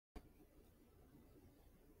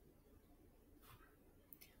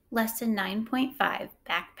Lesson 9.5,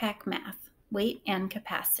 Backpack Math, Weight and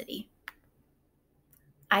Capacity.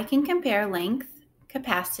 I can compare length,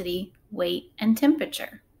 capacity, weight, and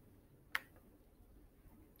temperature.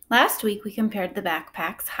 Last week we compared the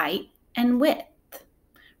backpack's height and width.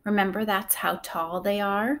 Remember, that's how tall they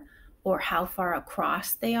are or how far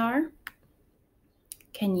across they are.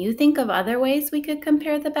 Can you think of other ways we could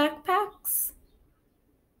compare the backpacks?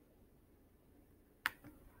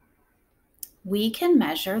 We can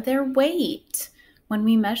measure their weight. When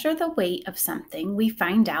we measure the weight of something, we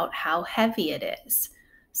find out how heavy it is.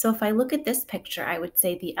 So if I look at this picture, I would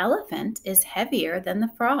say the elephant is heavier than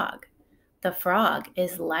the frog. The frog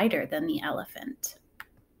is lighter than the elephant.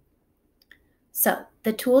 So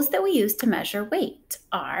the tools that we use to measure weight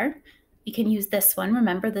are, you can use this one.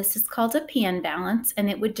 Remember, this is called a pan balance,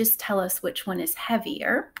 and it would just tell us which one is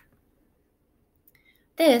heavier.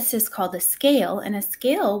 This is called a scale, and a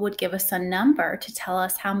scale would give us a number to tell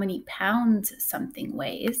us how many pounds something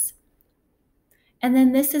weighs. And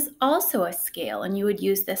then this is also a scale, and you would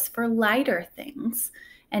use this for lighter things,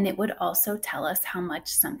 and it would also tell us how much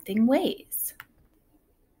something weighs.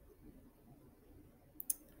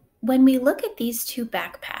 When we look at these two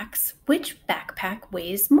backpacks, which backpack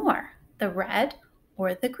weighs more, the red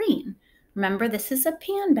or the green? Remember, this is a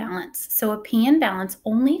pan balance, so a pan balance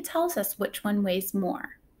only tells us which one weighs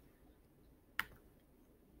more.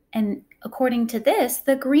 And according to this,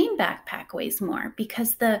 the green backpack weighs more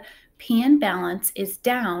because the pan balance is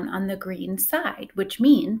down on the green side, which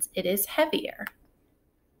means it is heavier.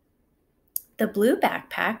 The blue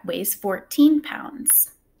backpack weighs 14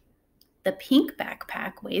 pounds. The pink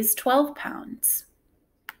backpack weighs 12 pounds.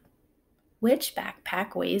 Which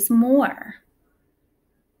backpack weighs more?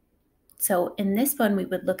 So in this one, we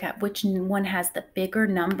would look at which one has the bigger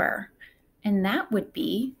number, and that would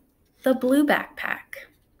be the blue backpack.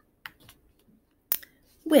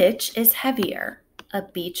 Which is heavier, a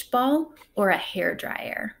beach ball or a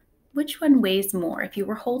hairdryer? Which one weighs more? If you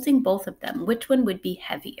were holding both of them, which one would be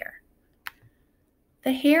heavier?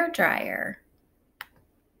 The hairdryer.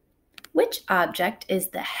 Which object is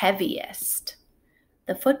the heaviest?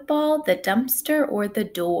 The football, the dumpster, or the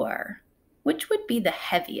door? Which would be the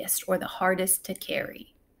heaviest or the hardest to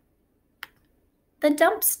carry? The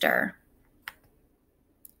dumpster.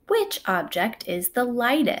 Which object is the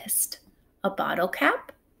lightest? A bottle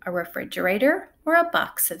cap, a refrigerator, or a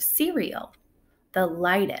box of cereal? The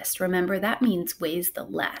lightest, remember, that means weighs the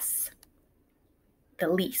less, the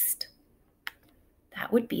least.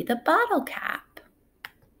 That would be the bottle cap.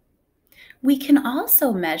 We can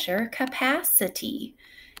also measure capacity.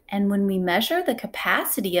 And when we measure the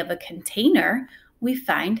capacity of a container, we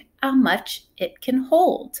find how much it can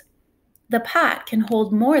hold. The pot can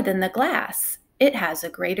hold more than the glass. It has a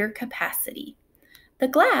greater capacity. The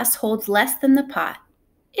glass holds less than the pot.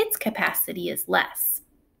 Its capacity is less.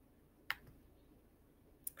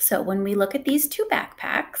 So when we look at these two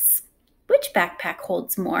backpacks, which backpack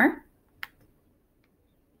holds more?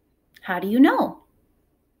 How do you know?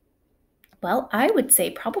 Well, I would say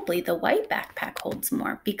probably the white backpack holds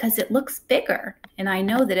more because it looks bigger. And I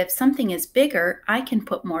know that if something is bigger, I can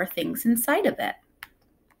put more things inside of it.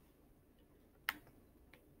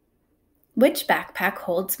 Which backpack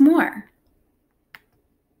holds more?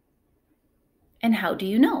 And how do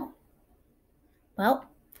you know? Well,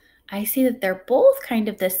 I see that they're both kind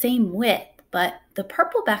of the same width, but the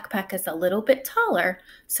purple backpack is a little bit taller,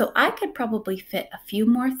 so I could probably fit a few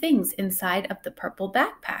more things inside of the purple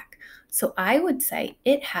backpack. So I would say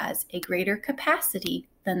it has a greater capacity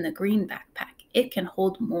than the green backpack. It can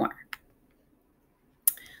hold more.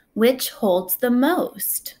 Which holds the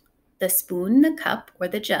most? The spoon, the cup, or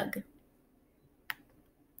the jug?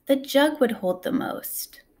 The jug would hold the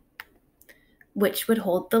most. Which would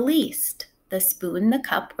hold the least? The spoon, the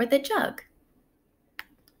cup, or the jug?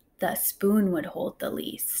 The spoon would hold the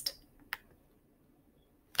least.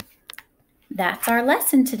 That's our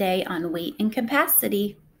lesson today on weight and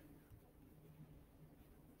capacity.